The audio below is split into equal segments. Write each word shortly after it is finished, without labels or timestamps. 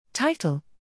Title: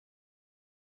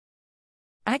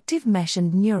 Active Mesh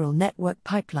and Neural Network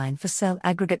Pipeline for Cell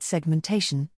Aggregate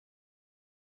Segmentation.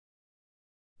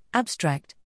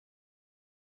 Abstract: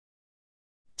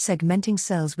 Segmenting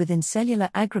cells within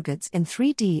cellular aggregates in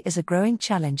 3D is a growing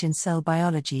challenge in cell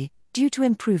biology, due to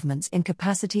improvements in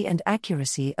capacity and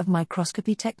accuracy of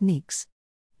microscopy techniques.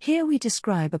 Here we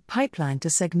describe a pipeline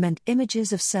to segment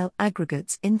images of cell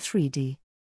aggregates in 3D.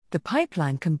 The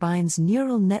pipeline combines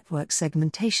neural network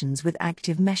segmentations with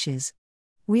active meshes.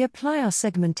 We apply our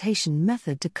segmentation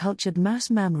method to cultured mouse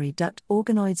mammary duct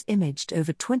organoids imaged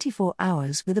over 24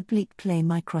 hours with oblique plane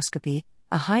microscopy,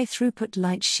 a high-throughput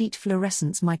light sheet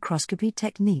fluorescence microscopy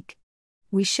technique.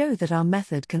 We show that our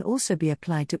method can also be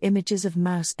applied to images of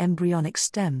mouse embryonic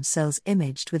stem cells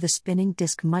imaged with a spinning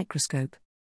disk microscope.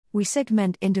 We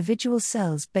segment individual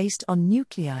cells based on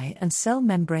nuclei and cell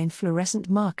membrane fluorescent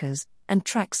markers, and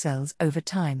track cells over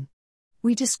time.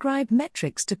 We describe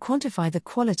metrics to quantify the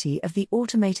quality of the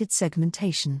automated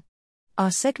segmentation.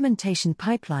 Our segmentation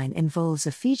pipeline involves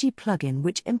a Fiji plugin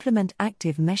which implements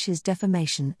active meshes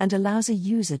deformation and allows a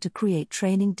user to create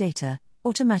training data,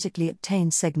 automatically obtain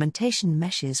segmentation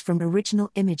meshes from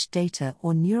original image data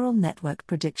or neural network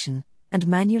prediction, and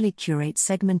manually curate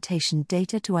segmentation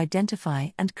data to identify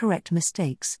and correct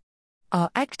mistakes. Our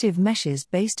active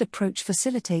meshes-based approach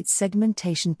facilitates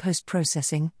segmentation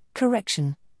post-processing,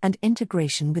 correction, and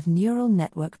integration with neural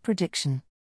network prediction.